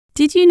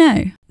Did you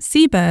know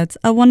seabirds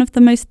are one of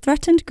the most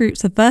threatened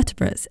groups of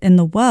vertebrates in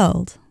the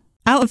world?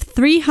 Out of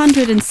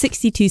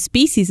 362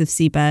 species of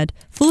seabird,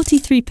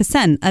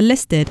 43% are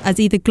listed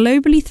as either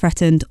globally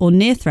threatened or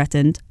near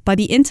threatened by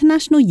the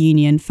International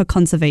Union for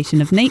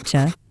Conservation of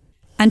Nature,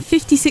 and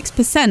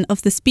 56%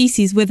 of the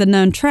species with a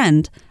known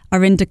trend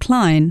are in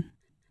decline.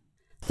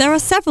 There are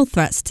several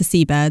threats to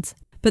seabirds,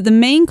 but the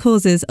main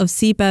causes of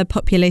seabird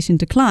population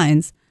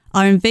declines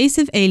are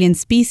invasive alien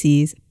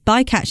species,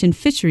 bycatch in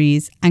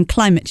fisheries, and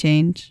climate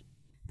change.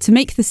 To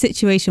make the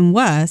situation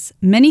worse,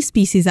 many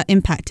species are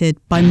impacted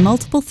by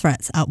multiple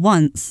threats at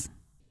once.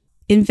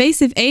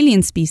 Invasive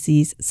alien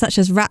species, such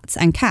as rats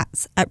and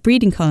cats at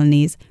breeding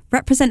colonies,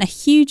 represent a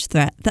huge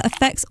threat that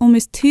affects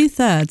almost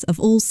 2/3 of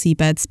all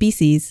seabird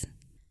species.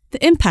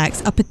 The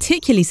impacts are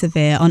particularly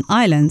severe on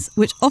islands,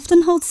 which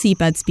often hold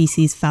seabird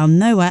species found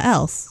nowhere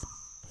else.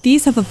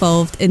 These have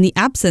evolved in the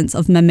absence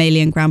of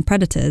mammalian ground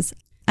predators,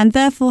 and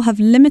therefore have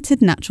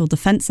limited natural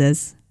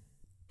defences.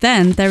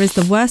 Then there is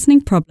the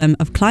worsening problem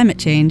of climate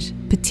change,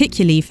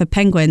 particularly for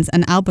penguins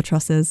and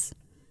albatrosses.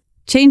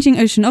 Changing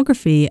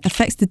oceanography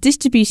affects the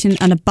distribution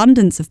and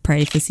abundance of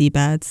prey for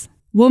seabirds.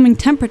 Warming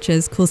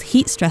temperatures cause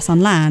heat stress on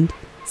land.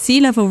 Sea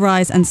level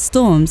rise and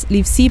storms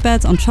leave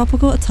seabirds on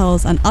tropical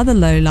atolls and other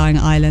low-lying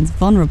islands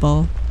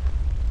vulnerable.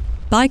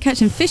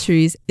 Bycatch in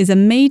fisheries is a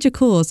major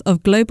cause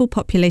of global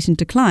population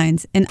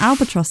declines in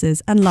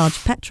albatrosses and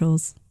large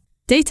petrels.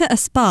 Data are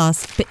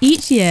sparse, but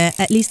each year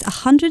at least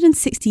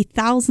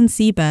 160,000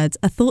 seabirds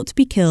are thought to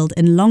be killed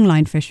in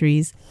longline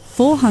fisheries,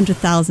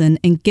 400,000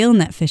 in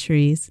gillnet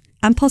fisheries,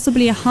 and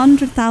possibly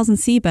 100,000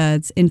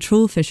 seabirds in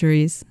trawl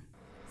fisheries.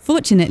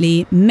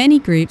 Fortunately, many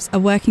groups are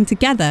working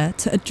together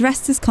to address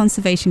this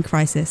conservation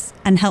crisis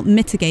and help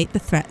mitigate the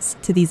threats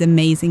to these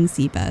amazing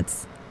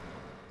seabirds.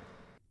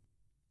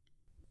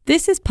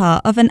 This is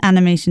part of an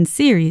animation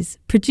series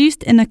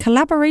produced in a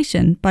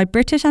collaboration by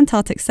British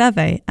Antarctic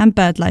Survey and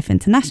Birdlife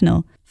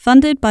International,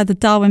 funded by the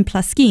Darwin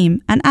Plus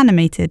scheme and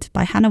animated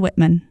by Hannah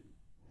Whitman.